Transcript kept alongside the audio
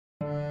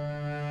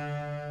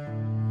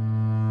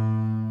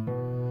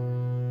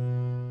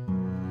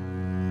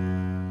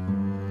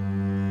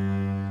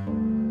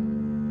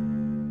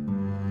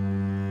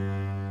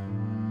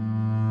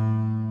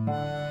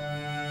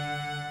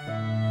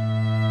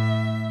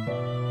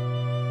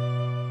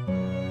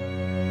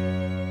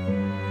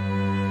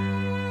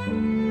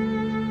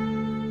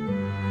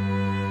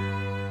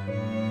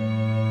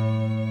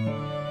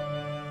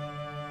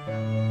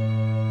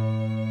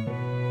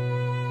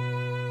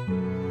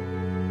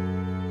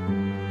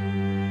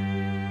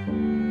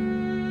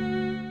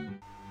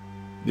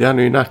The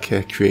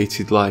Anunnaki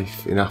created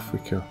life in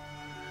Africa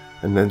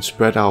and then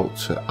spread out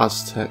to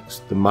Aztecs,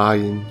 the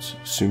Mayans,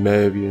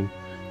 Sumerian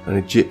and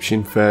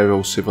Egyptian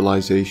pharaoh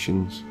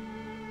civilizations.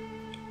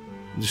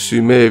 The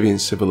Sumerian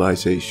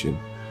civilization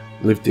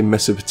lived in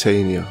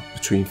Mesopotamia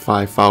between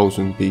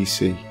 5000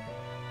 BC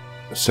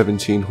and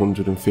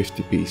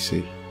 1750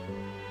 BC.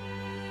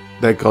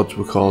 Their gods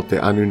were called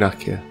the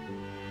Anunnaki.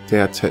 They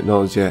had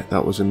technology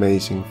that was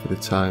amazing for the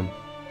time.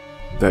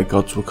 Their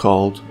gods were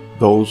called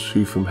those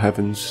who from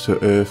heavens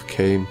to earth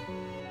came.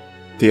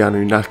 The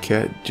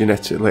Anunnaki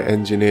genetically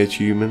engineered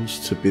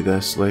humans to be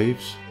their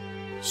slaves,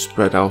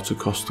 spread out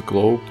across the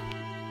globe.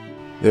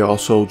 They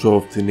also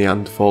drove the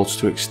Neanderthals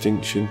to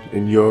extinction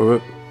in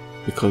Europe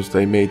because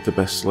they made the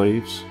best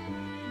slaves.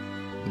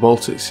 The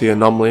Baltic Sea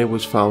anomaly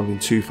was found in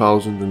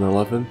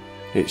 2011.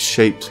 It's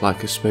shaped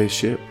like a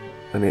spaceship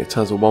and it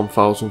has a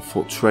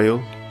 1,000-foot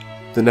trail.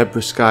 The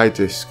Nebra sky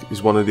disk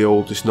is one of the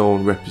oldest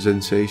known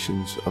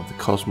representations of the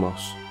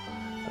cosmos,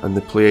 and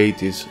the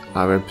Pleiades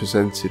are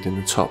represented in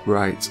the top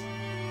right.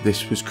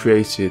 This was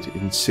created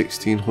in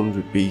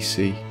 1600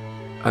 BC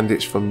and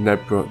it's from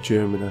Nebra,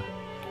 Germany.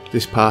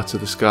 This part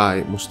of the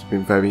sky must have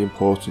been very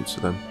important to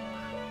them.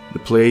 The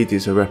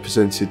Pleiades are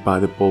represented by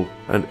the bull,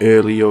 and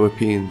early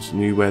Europeans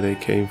knew where they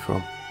came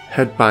from.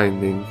 Head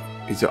binding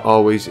is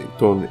always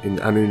done in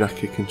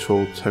Anunnaki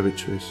controlled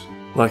territories.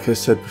 Like I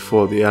said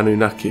before, the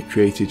Anunnaki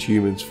created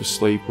humans for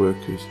slave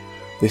workers.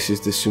 This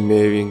is the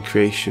Sumerian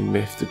creation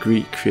myth, the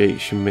Greek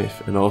creation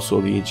myth and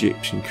also the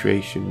Egyptian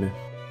creation myth.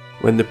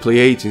 When the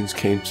Pleiadians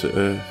came to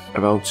Earth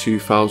around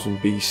 2000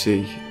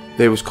 BC,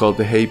 they was called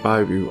the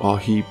Heibiru or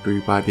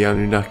Hebrew by the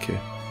Anunnaki.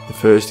 The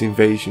first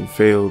invasion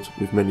failed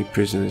with many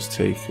prisoners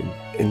taken.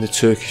 In the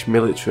Turkish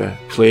military,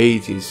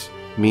 Pleiades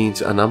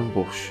means an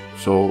ambush,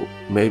 so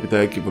maybe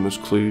they're giving us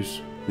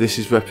clues. This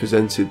is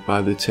represented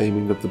by the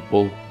taming of the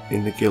bull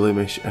in the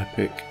Gilgamesh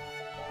epic.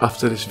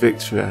 After this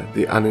victory,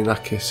 the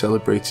Anunnaki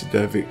celebrated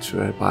their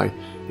victory by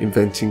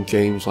inventing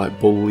games like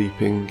bull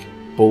leaping,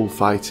 bull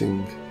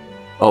fighting.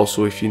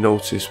 Also, if you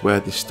notice where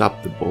they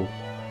stabbed the bull,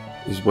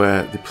 is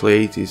where the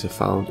Pleiades are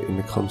found in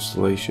the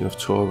constellation of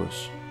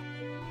Taurus.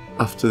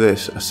 After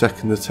this, a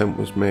second attempt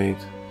was made,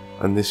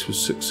 and this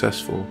was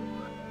successful.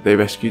 They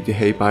rescued the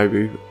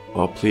Heibiru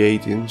or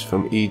Pleiadians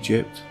from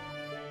Egypt,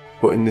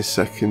 but in this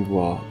second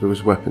war there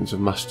was weapons of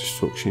mass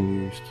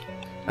destruction used.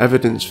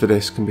 Evidence for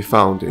this can be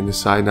found in the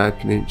Sinai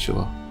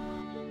Peninsula.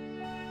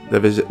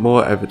 There is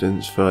more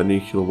evidence for a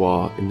nuclear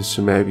war in the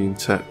Sumerian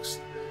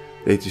text.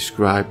 They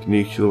described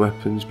nuclear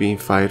weapons being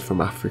fired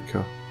from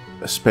Africa.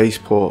 A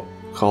spaceport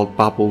called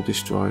Babel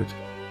destroyed.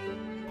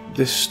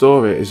 This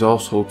story is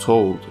also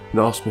told in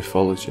Norse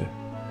mythology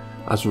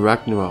as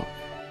Ragnarok.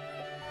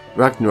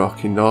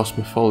 Ragnarok in Norse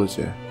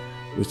mythology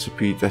was the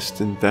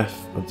predestined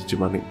death of the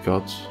Germanic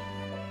gods.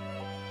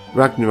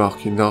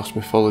 Ragnarok in Norse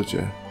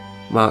mythology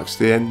marks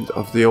the end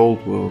of the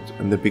old world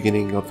and the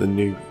beginning of the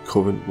new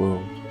current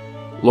world.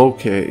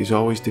 Loki is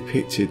always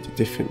depicted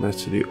differently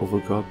to the other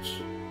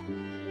gods.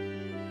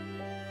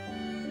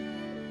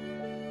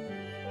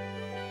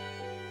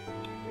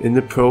 In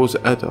the Prose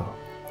Edda,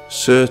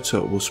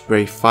 Surtur will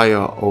spray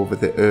fire over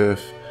the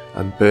earth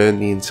and burn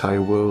the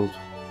entire world.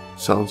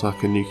 Sounds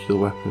like a nuclear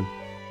weapon.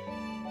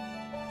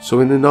 So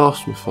in the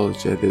Norse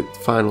mythology, the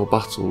final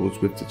battle was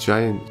with the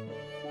giant.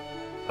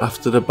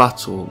 After the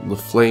battle, the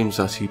flames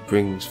that he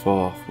brings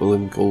forth will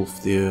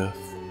engulf the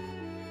earth.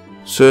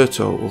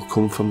 Surtur will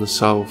come from the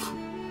south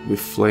with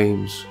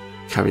flames,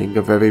 carrying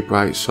a very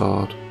bright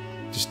sword.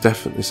 This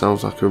definitely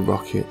sounds like a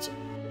rocket.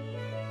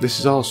 This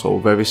is also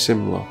very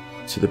similar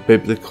to the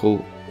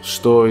biblical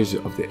stories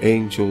of the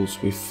angels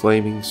with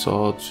flaming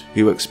swords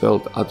who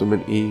expelled Adam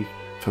and Eve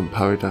from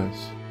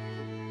paradise.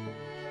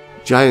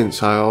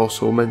 Giants are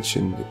also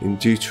mentioned in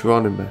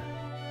Deuteronomy,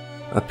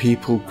 a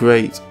people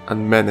great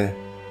and many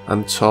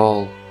and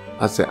tall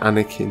as the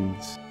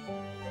Anakims,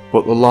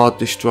 but the Lord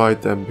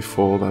destroyed them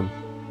before them,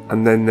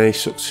 and then they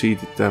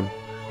succeeded them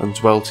and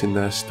dwelt in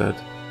their stead.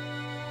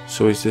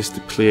 So is this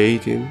the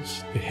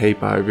Pleiadians, the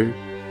Heibiru,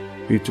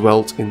 who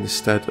dwelt in the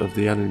stead of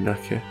the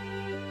Anunnaki?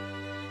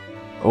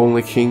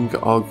 Only King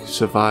Og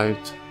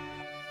survived,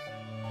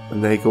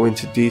 and they go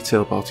into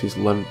detail about his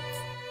length.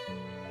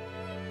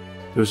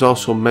 There was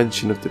also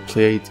mention of the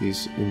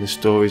Pleiades in the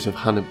stories of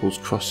Hannibal's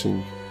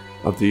crossing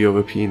of the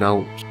European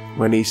Alps,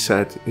 when he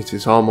said it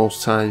is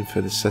almost time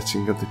for the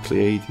setting of the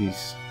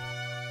Pleiades.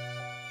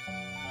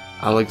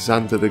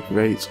 Alexander the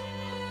Great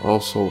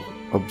also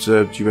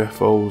observed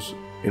UFOs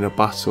in a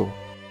battle.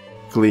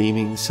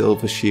 Gleaming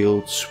silver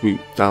shields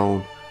swooped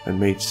down and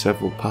made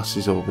several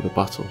passes over the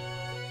battle.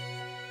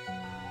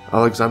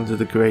 Alexander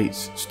the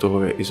Great's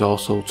story is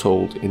also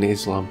told in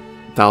Islam,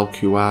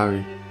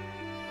 Dal-Kuwari,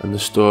 and the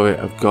story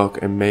of Gog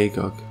and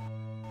Magog.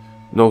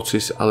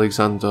 Notice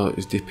Alexander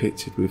is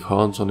depicted with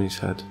horns on his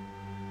head,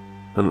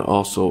 and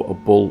also a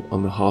bull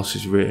on the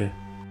horse's rear.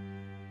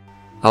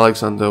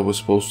 Alexander was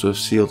supposed to have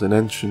sealed an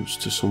entrance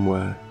to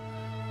somewhere,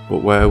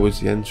 but where was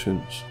the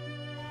entrance?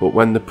 But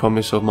when the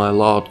promise of my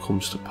Lord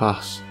comes to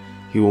pass,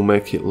 he will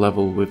make it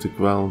level with the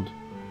ground.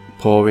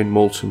 pouring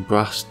molten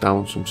brass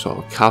down some sort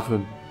of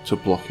cavern to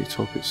block it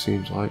up, it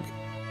seems like.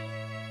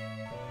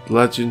 The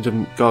legends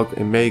of Gog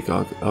and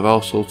Magog are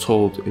also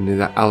told in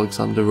the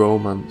Alexander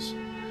Romance,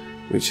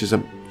 which is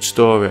a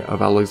story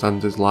of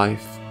Alexander's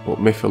life,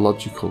 but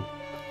mythological.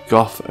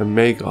 Goth and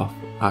Magog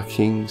are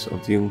kings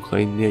of the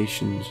unclaimed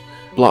nations,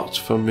 blocked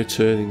from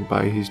returning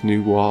by his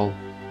new wall.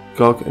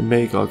 Gog and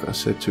Magog are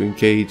said to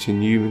engage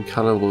in human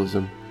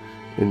cannibalism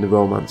in the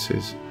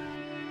romances.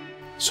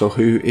 So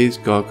who is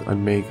Gog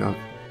and Magog?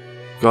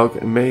 Gog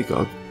and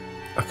Magog,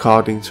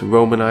 according to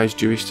Romanized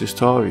Jewish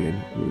historian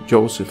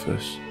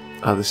Josephus,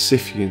 are the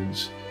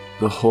Scythians,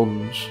 the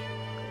Huns,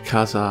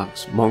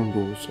 Kazakhs,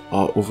 Mongols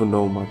or other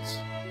nomads.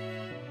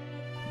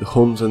 The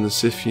Huns and the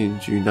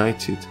Scythians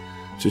united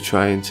to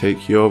try and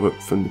take Europe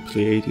from the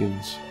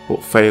Pleiadians,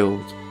 but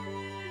failed.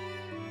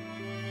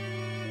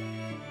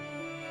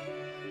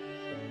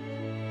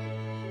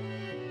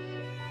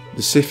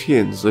 The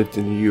Scythians lived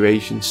in the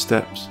Eurasian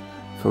steppes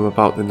from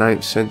about the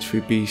 9th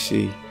century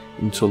BC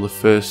until the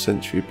 1st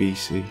century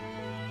BC.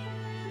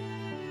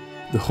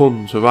 The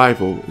Huns'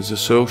 arrival is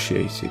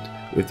associated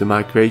with the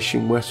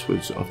migration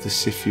westwards of the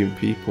Scythian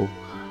people,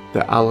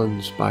 the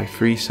Alans, by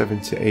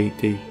 370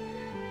 AD.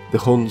 The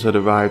Huns had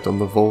arrived on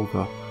the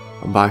Volga,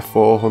 and by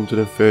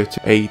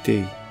 430 AD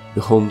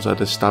the Huns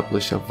had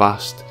established a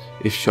vast,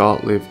 if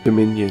short-lived,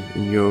 dominion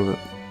in Europe.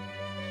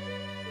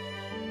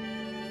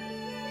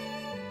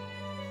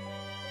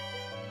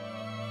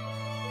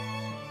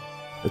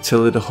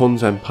 Attila the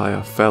Hun's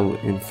empire fell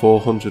in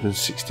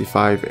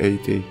 465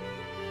 AD.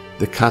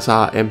 The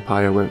Khazar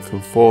Empire went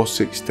from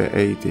 460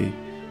 AD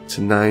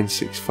to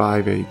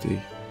 965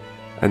 AD,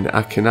 and the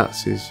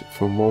Akhenates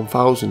from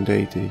 1000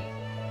 AD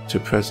to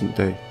present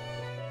day.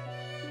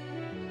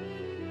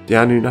 The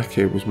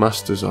Anunnaki was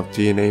masters of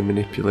DNA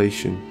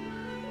manipulation,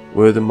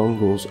 were the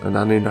Mongols an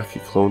Anunnaki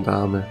cloned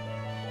army.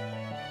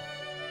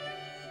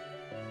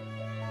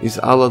 Is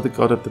Allah the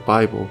god of the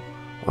Bible,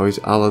 or is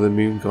Allah the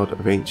moon god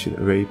of ancient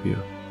Arabia?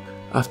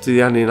 After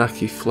the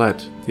Anunnaki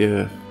fled the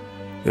earth,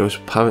 there was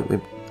apparently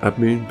a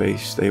moon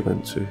base they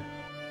went to.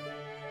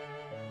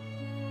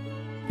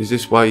 Is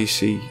this why you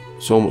see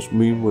so much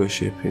moon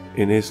worship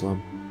in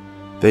Islam?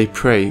 They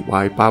pray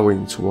while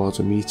bowing towards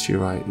a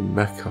meteorite in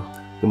Mecca.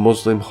 The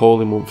Muslim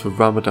holy month of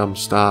Ramadan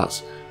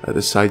starts at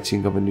the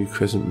sighting of a new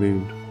crescent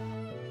moon.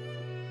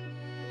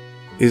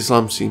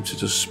 Islam seemed to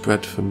just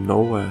spread from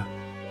nowhere.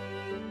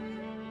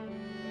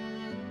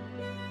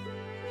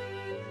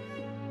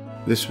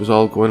 This was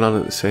all going on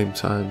at the same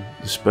time,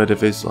 the spread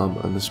of Islam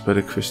and the spread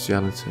of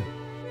Christianity.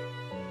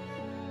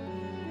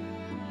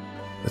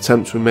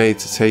 Attempts were made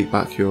to take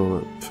back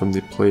Europe from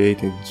the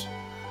Pleiadians,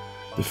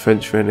 the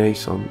French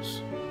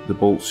Renaissance, the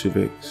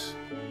Bolsheviks.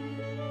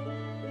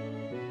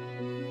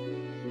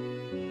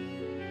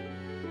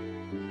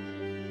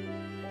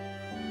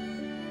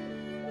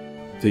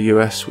 The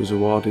US was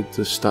awarded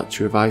the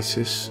statue of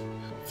Isis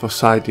for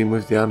siding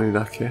with the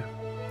Anunnaki.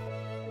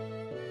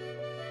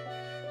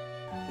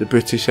 The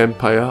British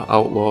Empire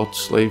outlawed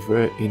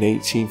slavery in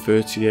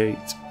 1838.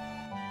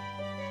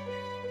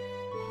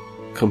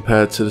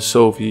 Compared to the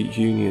Soviet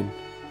Union,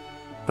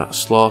 that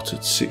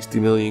slaughtered 60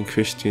 million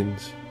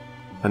Christians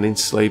and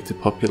enslaved the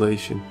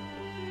population.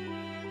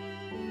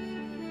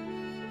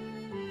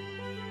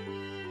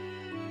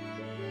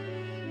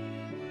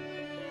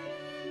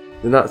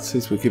 The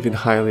Nazis were given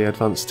highly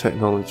advanced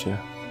technology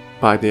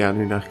by the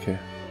Anunnaki,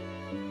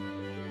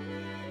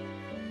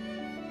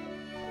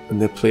 and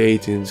the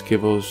Pleiadians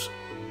give us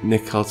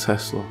Nikola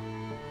Tesla,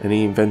 and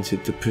he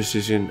invented the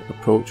precision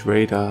approach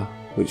radar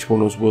which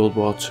won us World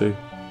War II.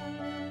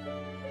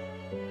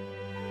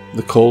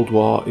 The Cold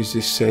War is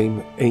this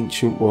same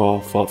ancient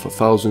war fought for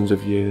thousands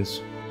of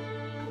years,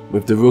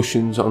 with the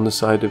Russians on the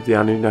side of the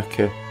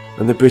Anunnaki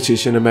and the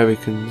British and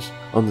Americans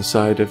on the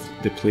side of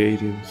the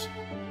Pleiadians.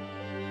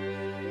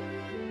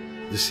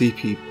 The Sea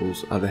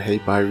Peoples are the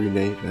Hebrew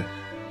Navy.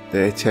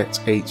 They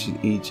attacked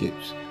ancient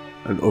Egypt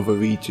and other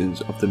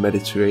regions of the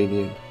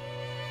Mediterranean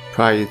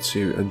prior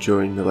to and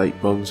during the Late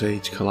Bronze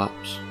Age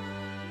collapse.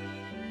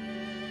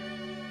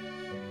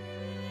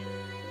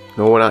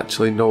 No one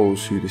actually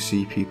knows who the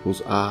Sea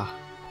Peoples are.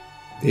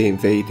 They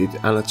invaded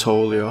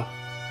Anatolia,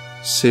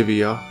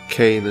 Syria,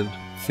 Canaan,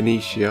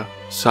 Phoenicia,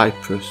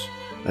 Cyprus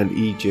and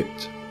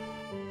Egypt.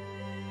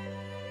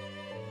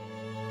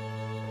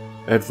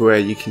 Everywhere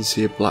you can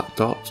see a black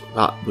dot,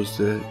 that was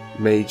the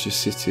major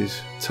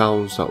cities,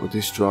 towns that were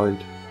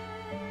destroyed,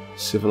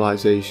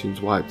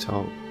 civilizations wiped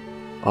out,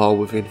 all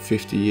within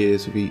 50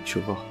 years of each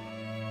other.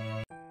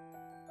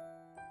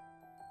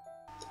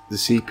 The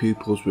Sea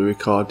Peoples were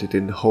recorded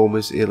in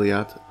Homer's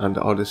Iliad and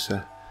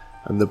Odyssey,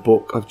 and the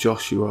Book of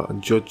Joshua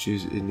and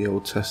Judges in the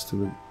Old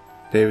Testament.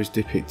 They are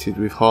depicted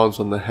with horns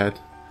on the head.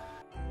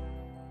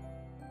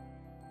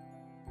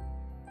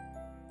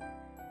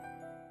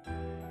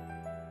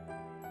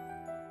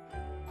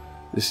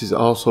 This is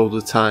also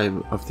the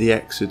time of the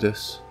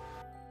Exodus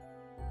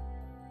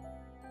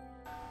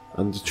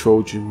and the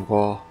Trojan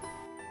War.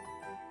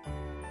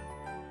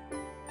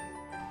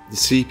 The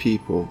Sea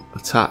People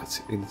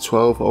attacked in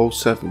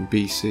 1207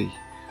 BC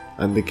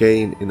and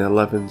again in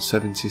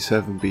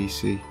 1177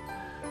 BC,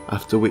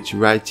 after which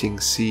writing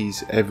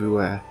ceased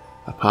everywhere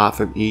apart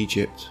from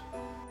Egypt.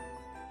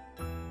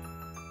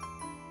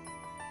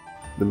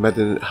 The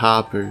Medinet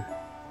Habu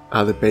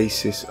are the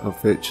basis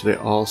of virtually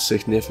all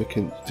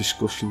significant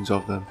discussions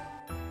of them.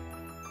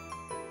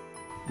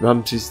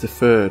 Ramses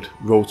III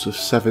wrote of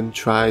 7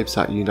 tribes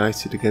that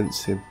united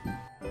against him.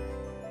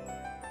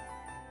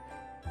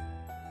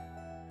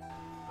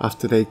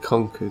 After they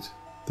conquered,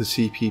 the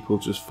sea people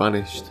just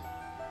vanished.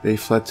 They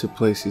fled to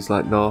places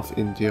like North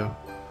India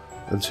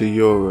and to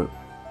Europe,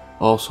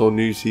 also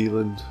New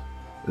Zealand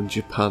and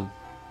Japan.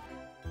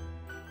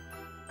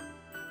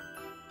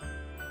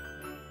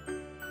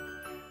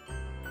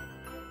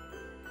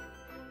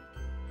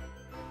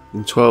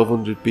 In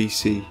 1200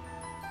 BC,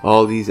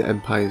 all these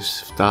empires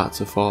start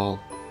to fall.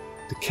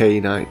 The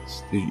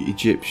Canaanites, the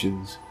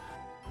Egyptians.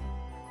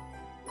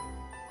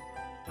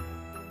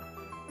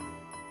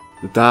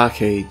 The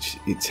Dark Age,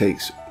 it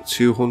takes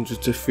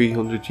 200 to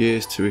 300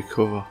 years to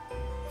recover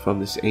from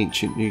this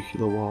ancient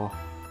nuclear war.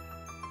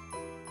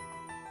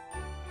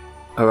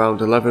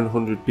 Around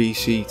 1100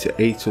 BC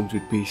to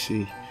 800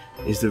 BC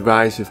is the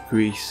rise of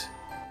Greece.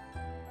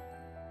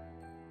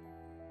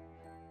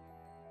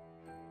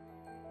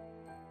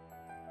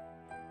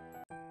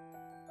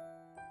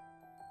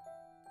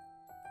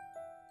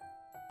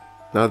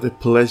 Now the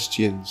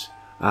Pleiadians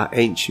are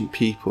ancient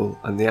people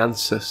and the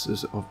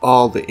ancestors of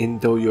all the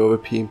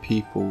Indo-European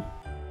people.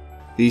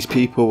 These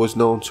people was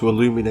known to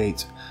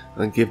illuminate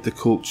and give the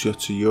culture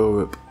to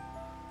Europe.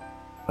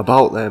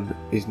 About them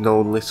is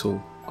known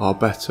little, or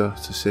better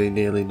to say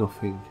nearly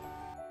nothing.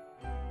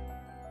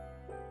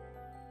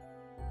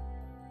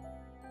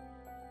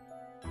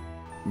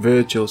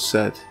 Virgil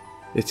said,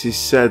 "It is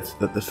said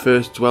that the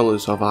first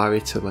dwellers of our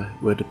Italy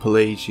were the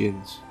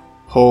Pleiadians."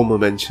 Homer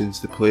mentions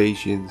the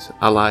Pleiadians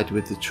allied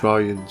with the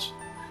Trojans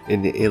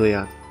in the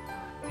Iliad.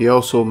 He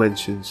also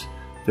mentions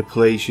the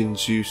Pleiadian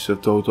Zeus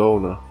of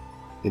Dodona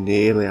in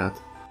the Iliad.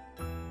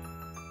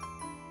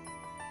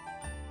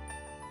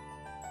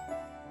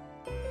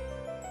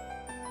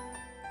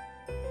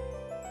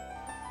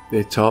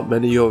 They taught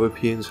many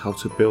Europeans how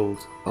to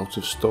build out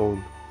of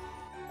stone.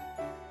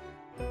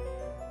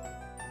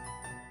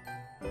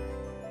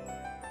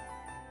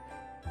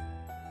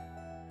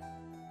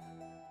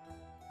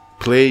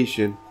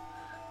 Pleiadian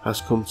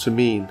has come to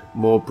mean,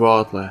 more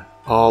broadly,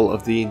 all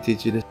of the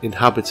indigenous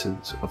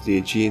inhabitants of the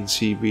Aegean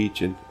Sea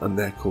region and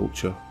their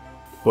culture,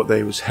 but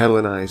they was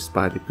Hellenized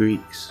by the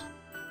Greeks.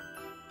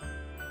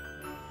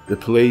 The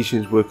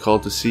Pleiadians were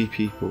called the Sea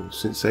People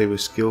since they were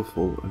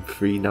skillful and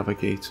free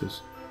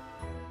navigators.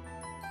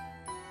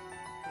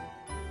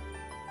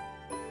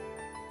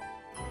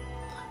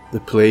 The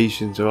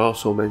Pleiadians are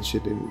also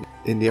mentioned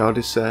in the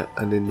Odyssey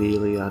and in the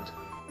Iliad.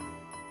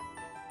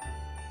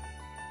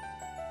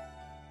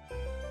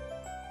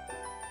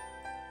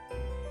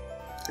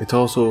 It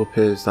also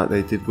appears that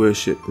they did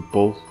worship the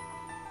bull,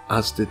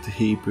 as did the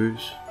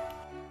Hebrews.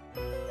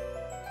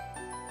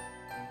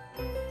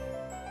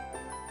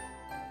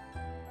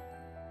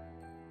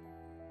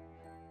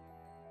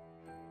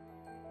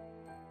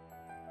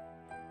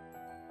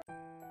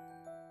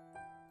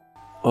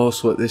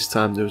 Also at this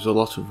time there was a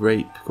lot of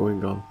rape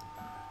going on.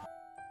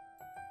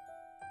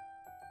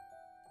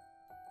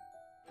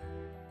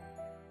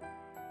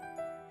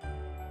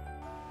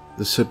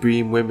 The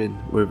Sabine women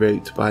were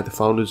raped by the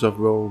founders of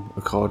Rome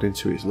according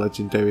to its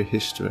legendary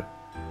history.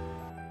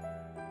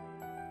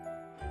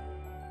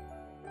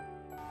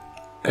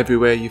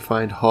 Everywhere you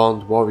find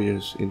horned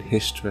warriors in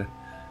history,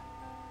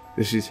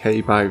 this is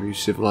Hebrew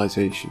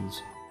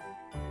civilizations.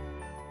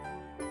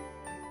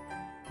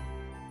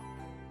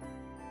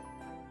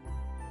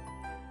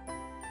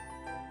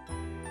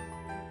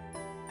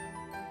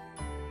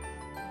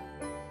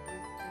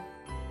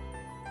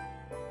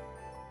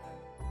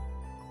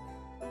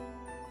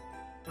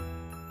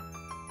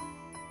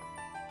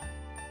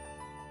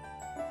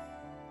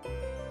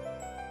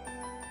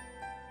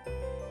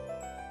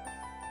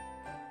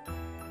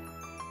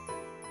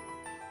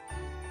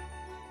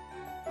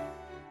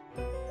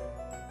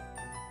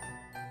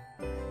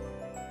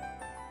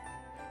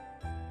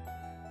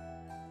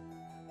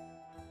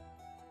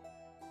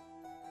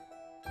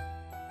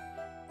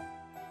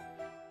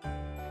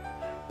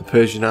 The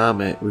Persian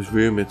army was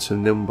rumoured to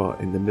number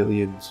in the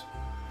millions.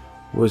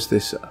 Was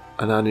this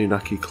an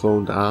Anunnaki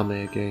cloned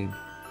army again?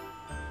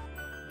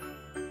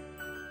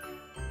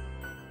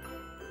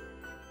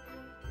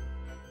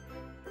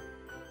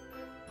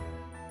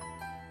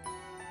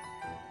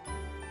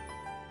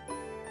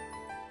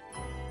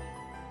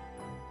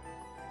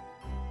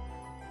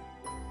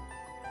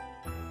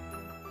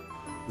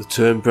 The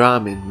term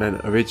Brahmin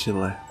meant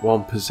originally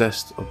one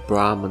possessed of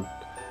Brahman,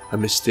 a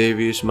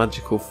mysterious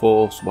magical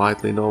force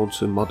widely known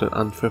to modern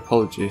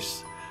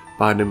anthropologists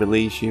by the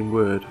Milesian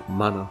word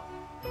mana.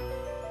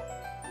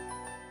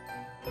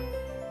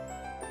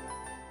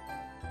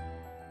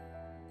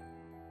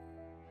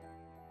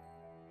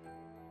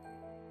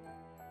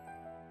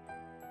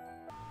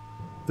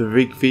 The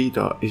Rig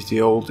Veda is the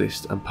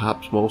oldest and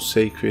perhaps most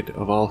sacred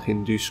of all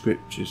Hindu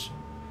scriptures.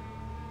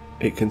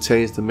 It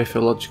contains the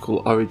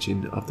mythological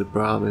origin of the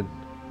Brahmin.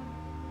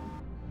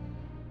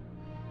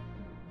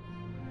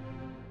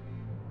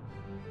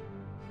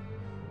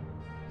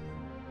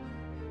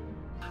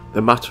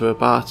 The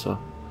Mahabharata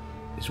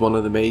is one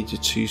of the major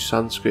two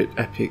Sanskrit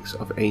epics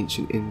of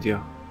ancient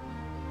India.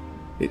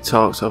 It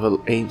talks of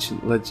an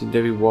ancient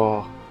legendary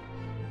war.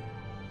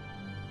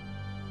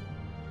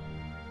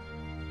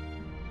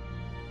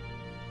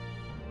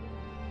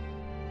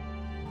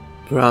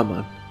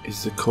 Brahman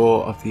is the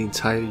core of the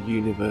entire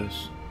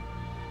universe,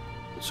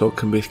 so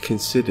can be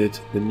considered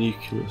the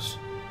nucleus,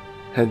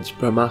 hence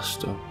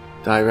Brahmastra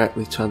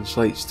directly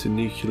translates to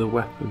nuclear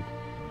weapon,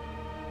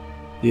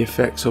 the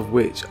effects of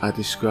which are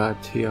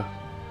described here.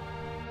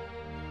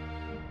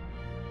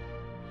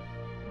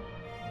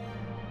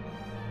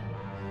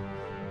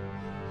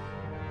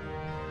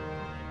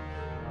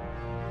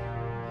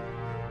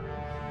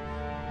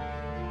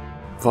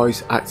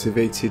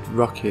 Voice-activated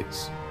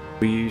rockets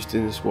were used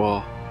in this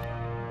war.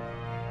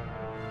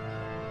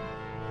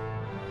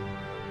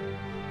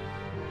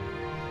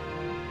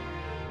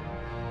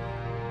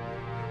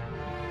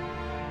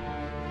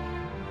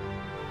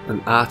 And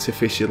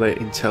artificially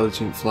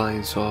intelligent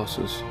flying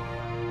saucers.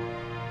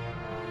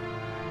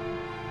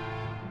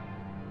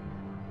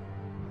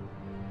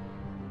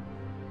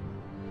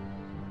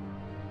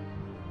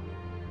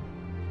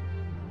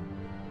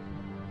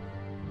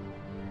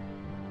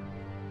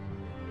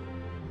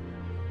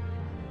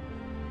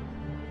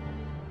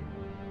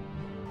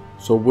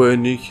 So were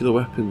nuclear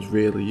weapons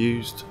really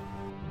used?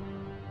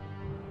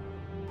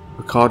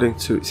 According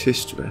to its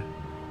history,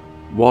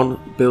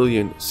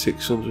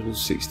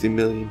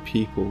 1,660,000,000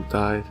 people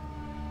died.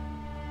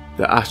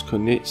 The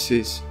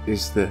Ashkenazis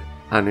is the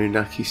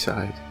Anunnaki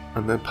side,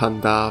 and the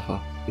Pandava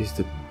is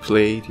the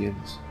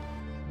Pleiadians.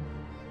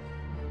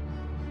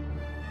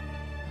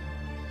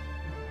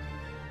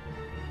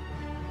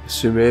 A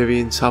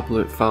Sumerian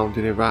tablet found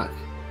in Iraq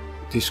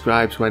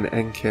describes when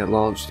Enki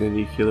launched the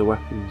nuclear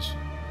weapons.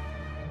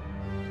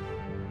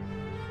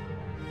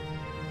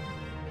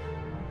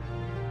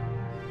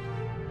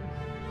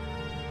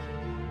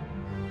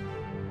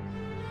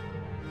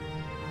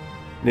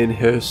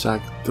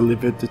 Ninhursag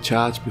delivered the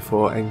charge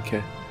before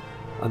Enki,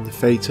 and the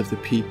fate of the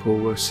people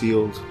were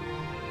sealed.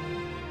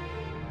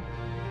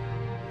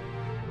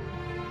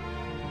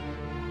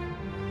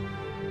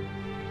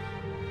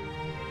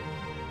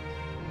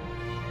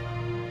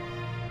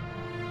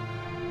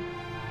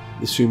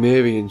 The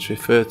Sumerians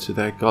referred to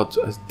their gods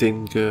as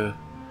Din-gur,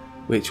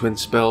 which when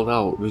spelled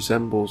out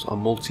resembles a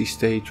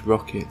multi-stage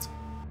rocket.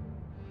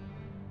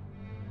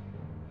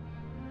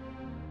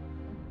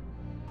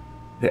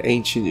 The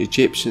ancient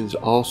Egyptians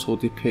also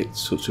depict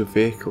such a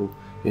vehicle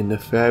in the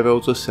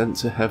Pharaoh's ascent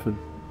to heaven.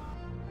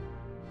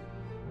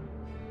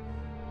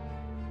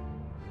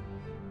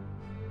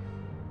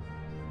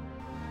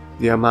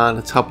 The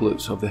Amarna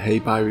tablets of the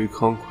Hebrew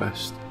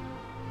conquest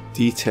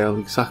detail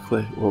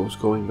exactly what was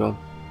going on.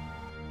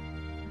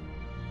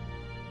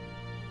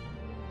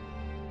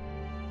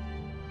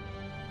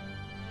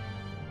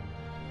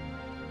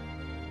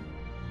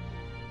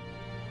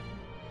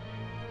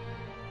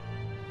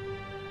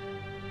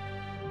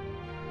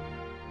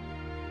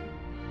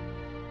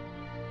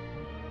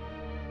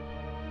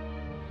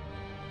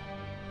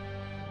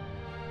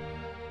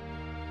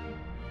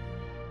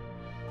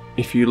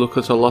 If you look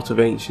at a lot of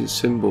ancient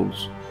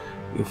symbols,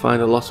 you'll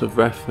find a lot of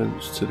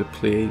reference to the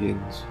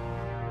Pleiadians.